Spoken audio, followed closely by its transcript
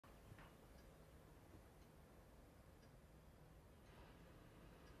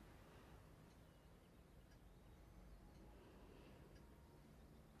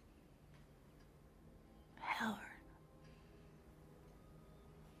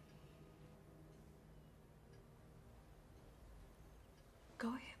Go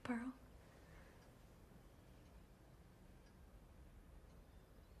ahead, Pearl.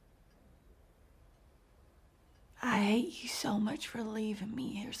 I hate you so much for leaving me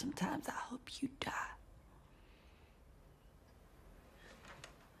here. Sometimes I hope you die.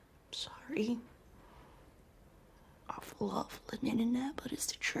 Sorry. Awful admitting that, but it's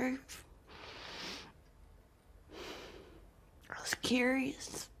the truth. I was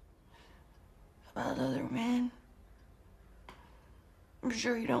curious about other men. I'm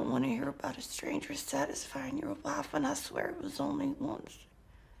sure you don't want to hear about a stranger satisfying your wife, and I swear it was only once.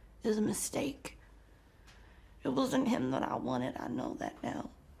 It was a mistake. It wasn't him that I wanted, I know that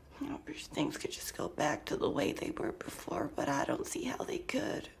now. I wish things could just go back to the way they were before, but I don't see how they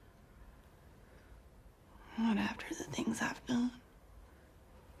could. Not after the things I've done.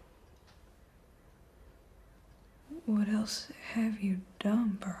 What else have you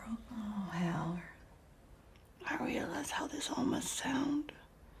done, Pearl? Oh, hell. I realize how this all must sound.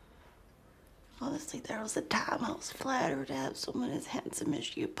 Honestly, there was a time I was flattered to have someone as handsome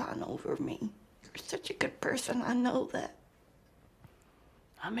as you pine over me. You're such a good person, I know that.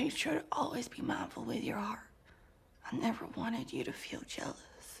 I made sure to always be mindful with your heart. I never wanted you to feel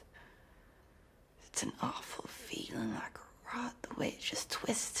jealous. It's an awful feeling, like a rot, the way it just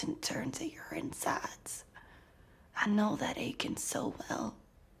twists and turns at your insides. I know that aching so well.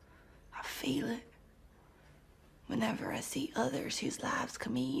 I feel it whenever I see others whose lives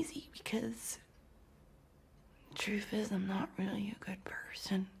come easy, because the truth is I'm not really a good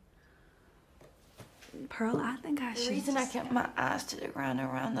person. Pearl, I think I should. The reason I kept my eyes to the ground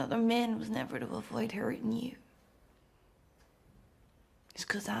around other men was never to avoid hurting you. It's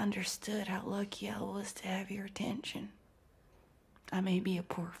because I understood how lucky I was to have your attention. I may be a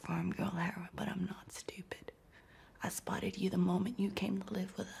poor farm girl, Hera, but I'm not stupid. I spotted you the moment you came to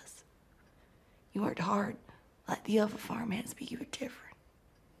live with us. You worked hard, like the other farmhands, but you were different.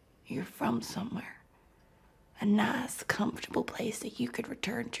 You're from somewhere. A nice, comfortable place that you could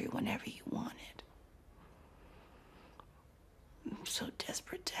return to whenever you wanted. I'm so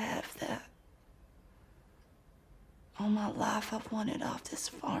desperate to have that. All my life I've wanted off this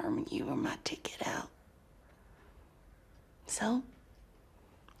farm, and you were my ticket out. So,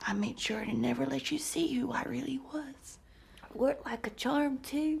 I made sure to never let you see who I really was. I wore it like a charm,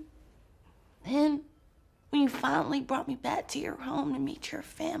 too. Then, when you finally brought me back to your home to meet your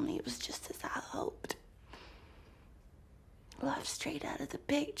family, it was just as I hoped. Life straight out of the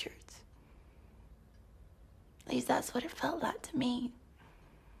pictures. At least that's what it felt like to me.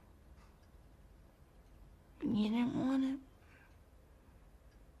 But you didn't want it.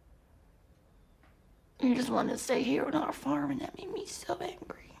 You just wanted to stay here on our farm, and that made me so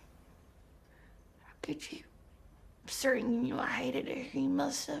angry. How could you? I'm certain you knew I hated her. You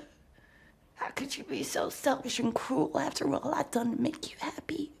must have. How could you be so selfish and cruel after all I'd done to make you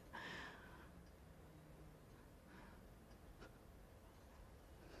happy?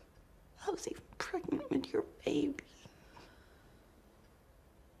 I was even pregnant with your baby.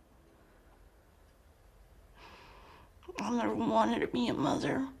 I never wanted to be a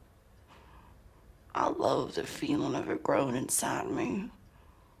mother. I love the feeling of it growing inside me.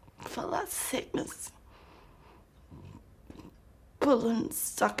 I felt like sickness. Pulling,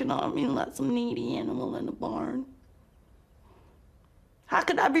 sucking on me like some needy animal in a barn. How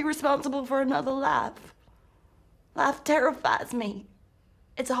could I be responsible for another life? Life terrifies me.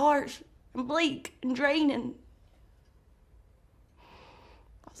 It's harsh and bleak and draining.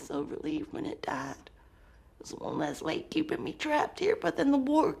 I was so relieved when it died. It was one less weight keeping me trapped here, but then the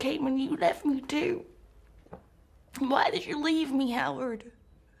war came and you left me too. Why did you leave me, Howard?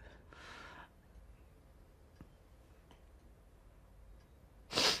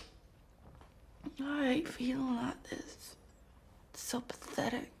 I hate feeling like this. It's so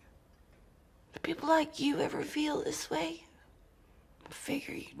pathetic. Do people like you ever feel this way? I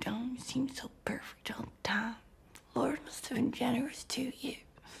figure you don't. You seem so perfect all the time. The Lord must have been generous to you.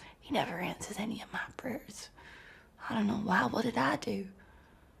 He never answers any of my prayers. I don't know why. What did I do?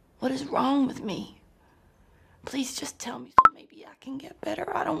 What is wrong with me? Please just tell me so maybe I can get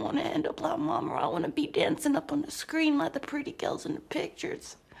better. I don't want to end up like Mom, or I want to be dancing up on the screen like the pretty girls in the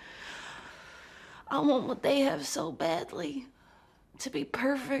pictures. I want what they have so badly. To be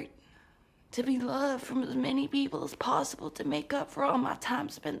perfect. To be loved from as many people as possible to make up for all my time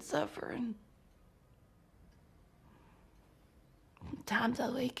spent suffering. Sometimes I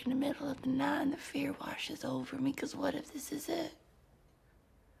wake in the middle of the night and the fear washes over me, because what if this is it?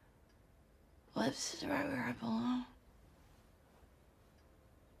 What if this is right where I belong?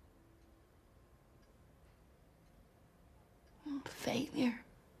 I'm a failure.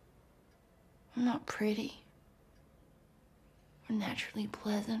 I'm not pretty. or naturally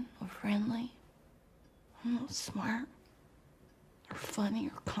pleasant or friendly. I'm not smart or funny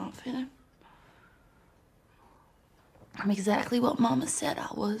or confident. I'm exactly what Mama said I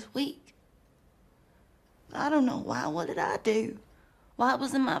was, weak. I don't know why. What did I do? Why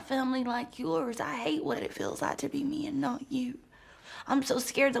wasn't my family like yours? I hate what it feels like to be me and not you. I'm so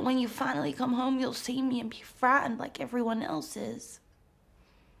scared that when you finally come home, you'll see me and be frightened like everyone else is.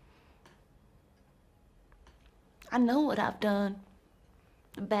 I know what I've done.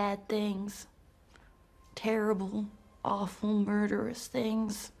 The bad things. Terrible, awful, murderous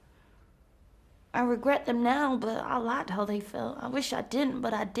things. I regret them now, but I liked how they felt. I wish I didn't,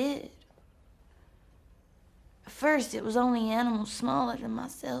 but I did. At first, it was only animals smaller than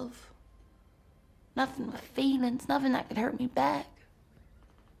myself. Nothing with feelings, nothing that could hurt me back.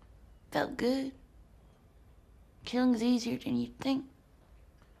 Felt good. Killing's easier than you'd think.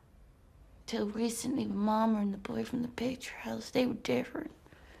 Till recently, with Mama and the boy from the picture house, they were different.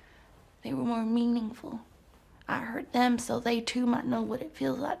 They were more meaningful. I hurt them so they too might know what it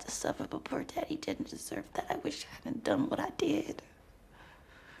feels like to suffer, but poor Daddy didn't deserve that. I wish I hadn't done what I did.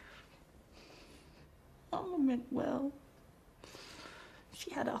 Mama meant well.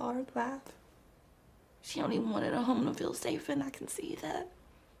 She had a hard life. She only wanted a home to feel safe in. I can see that.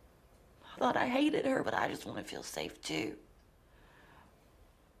 I thought I hated her, but I just want to feel safe too.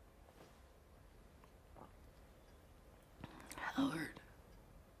 Howard.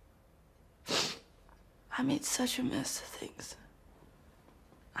 I made such a mess of things.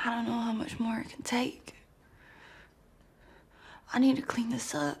 I don't know how much more it can take. I need to clean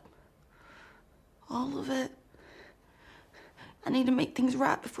this up. All of it. I need to make things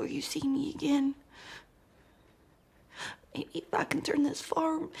right before you see me again. Maybe if I can turn this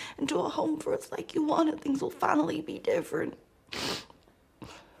farm into a home for us like you wanted, things will finally be different.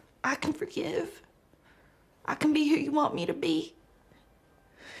 I can forgive. I can be who you want me to be.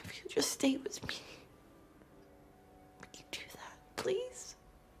 If you just stay with me. Would you do that, please?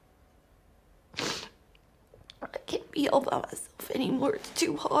 I can't be all by myself anymore. It's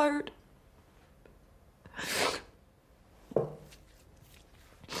too hard.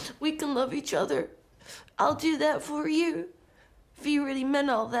 We can love each other. I'll do that for you. If you really meant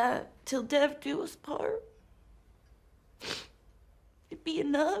all that, till death do us part. It'd be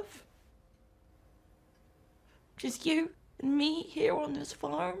enough. Just you and me here on this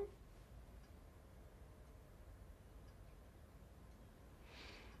farm.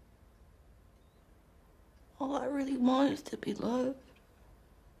 All I really want is to be loved.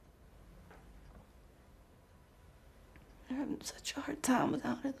 I'm having such a hard time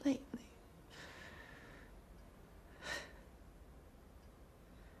without it lately.